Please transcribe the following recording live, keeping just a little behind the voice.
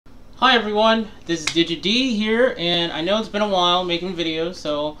Hi everyone, this is DigiD here, and I know it's been a while making videos,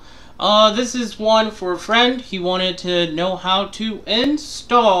 so this is one for a friend. He wanted to know how to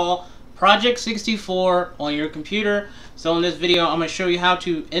install Project64 on your computer. So in this video, I'm going to show you how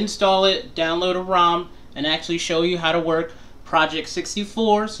to install it, download a ROM, and actually show you how to work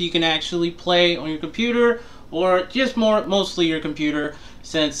Project64 so you can actually play on your computer, or just mostly your computer,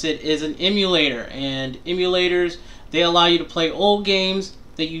 since it is an emulator. And emulators, they allow you to play old games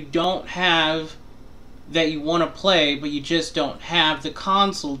that you don't have, that you want to play, but you just don't have the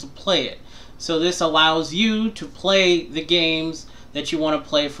console to play it. So this allows you to play the games that you want to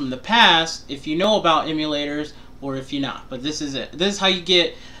play from the past, if you know about emulators or if you're not. But this is it. This is how you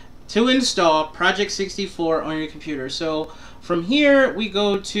get to install Project64 on your computer. So from here we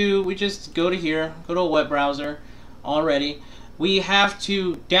just go to here, go to a web browser already. We have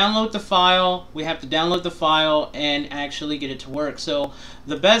to download the file. We have to download the file and actually get it to work. So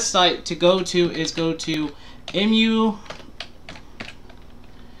the best site to go to is go to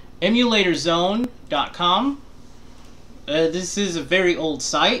emulatorzone.com. This is a very old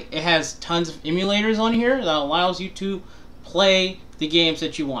site. It has tons of emulators on here that allows you to play the games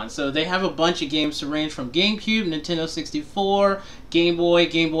that you want. So they have a bunch of games to range from GameCube, Nintendo 64, Game Boy,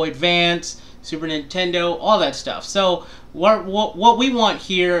 Game Boy Advance, Super Nintendo, all that stuff. So what we want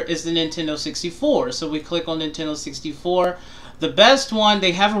here is the Nintendo 64. So we click on Nintendo 64. The best one,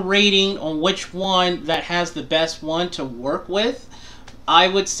 they have a rating on which one that has the best one to work with. I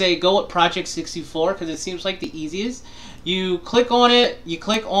would say go with Project64 because it seems like the easiest. You click on it, you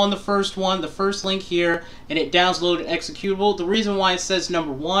click on the first one, the first link here, and it downloads an executable. The reason why it says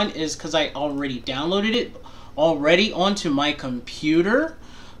number 1 is because I already downloaded it onto my computer.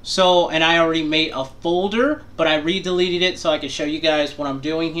 So, and I already made a folder, but I re-deleted it so I can show you guys what I'm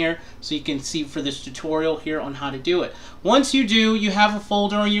doing here, so you can see for this tutorial here on how to do it. Once you do, you have a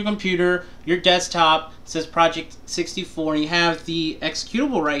folder on your computer, your desktop, it says Project64, and you have the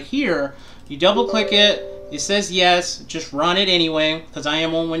executable right here. You double click it, it says yes, just run it anyway, because I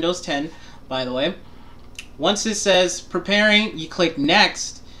am on Windows 10, by the way. Once it says preparing, you click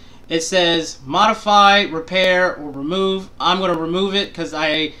next. It says modify, repair, or remove. I'm going to remove it because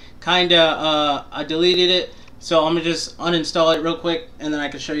I I deleted it. So I'm going to just uninstall it real quick and then I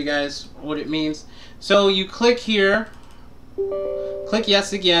can show you guys what it means. So you click here, click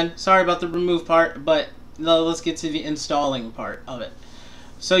yes again. Sorry about the remove part, but let's get to the installing part of it.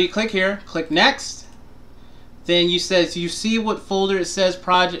 So you click here, click next. Then you see what folder it says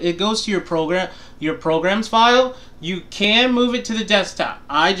project. It goes to your programs file. You can move it to the desktop.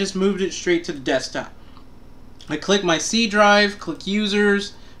 I just moved it straight to the desktop. I click my C drive, click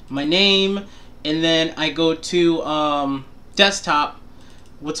users, my name, and then I go to desktop.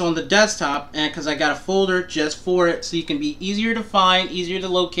 What's on the desktop, and because I got a folder just for it, so you can be easier to find, easier to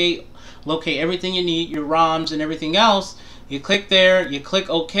locate everything you need, your ROMs and everything else. You click there, you click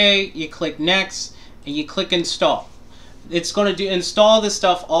OK, you click next, and you click install. It's going to install this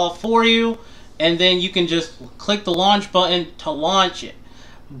stuff all for you, and then you can just click the launch button to launch it.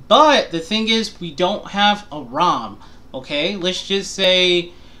 But the thing is, we don't have a ROM. Okay, let's just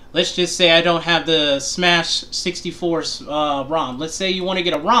say I don't have the Smash 64 ROM. Let's say you want to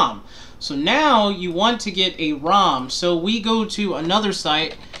get a ROM. So now you want to get a ROM. So we go to another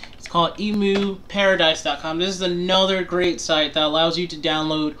site. It's called emuparadise.com. This is another great site that allows you to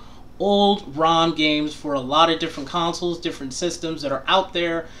download old ROM games for a lot of different consoles, different systems that are out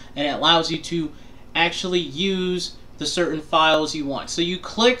there, and it allows you to actually use the certain files you want. So you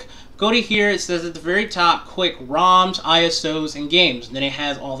click, go to here, it says at the very top, click ROMs, ISOs, and games. And then it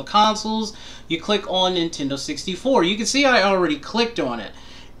has all the consoles. You click on Nintendo 64. You can see I already clicked on it.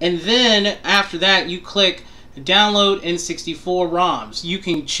 And then after that, you click download N64 ROMs. You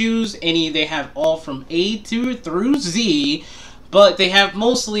can choose any, they have all from A through Z. But they have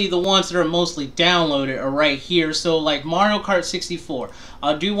mostly the ones that are mostly downloaded are right here. So like Mario Kart 64.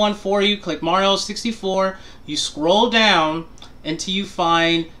 I'll do one for you. Click Mario 64. You scroll down until you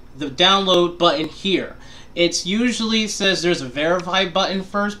find the download button here. It usually says there's a verify button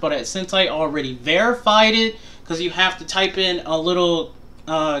first, but since I already verified it, because you have to type in a little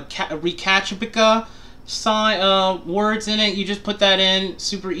recaptcha sign words in it, you just put that in,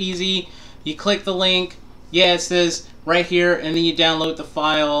 super easy. You click the link. Yeah, it says right here, and then you download the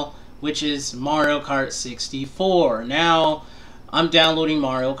file, which is Mario Kart 64. Now, I'm downloading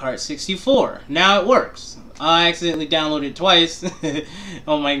Mario Kart 64. Now it works. I accidentally downloaded it twice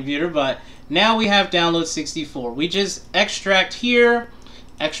on my computer, but now we have download 64. We just extract here,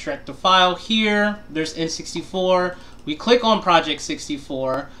 extract the file here. There's N64. We click on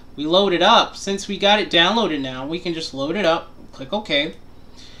Project64. We we load it up. Since we got it downloaded now, we can just load it up, click OK.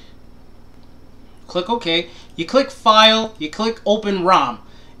 click OK. You click File, you click Open ROM,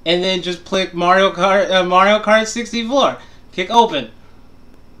 and then just click Mario Kart 64. Click Open.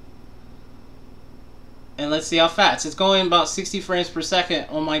 And let's see how fast. It's going about 60 frames per second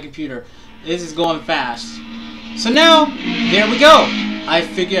on my computer. This is going fast. So now, there we go. I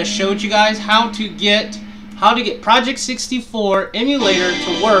showed you guys how to get Project64 Emulator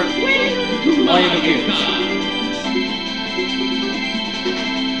to work on your computers.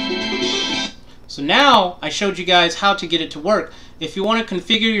 So now I showed you guys how to get it to work. If you want to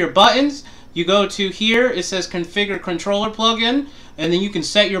configure your buttons, you go to here, it says configure controller plugin, and then you can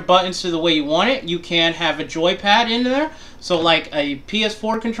set your buttons to the way you want it. You can have a joypad in there, so like a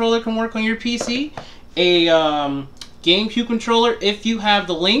PS4 controller can work on your PC, a GameCube controller if you have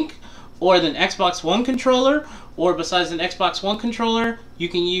the link, or an Xbox One controller, or besides an Xbox One controller, you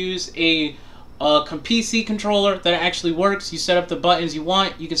can use a PC controller that actually works. You set up the buttons you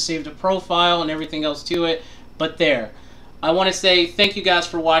want, you can save the profile and everything else to it. But there, I want to say thank you guys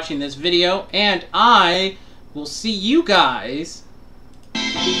for watching this video, and I will see you guys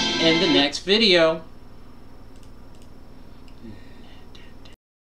in the next video.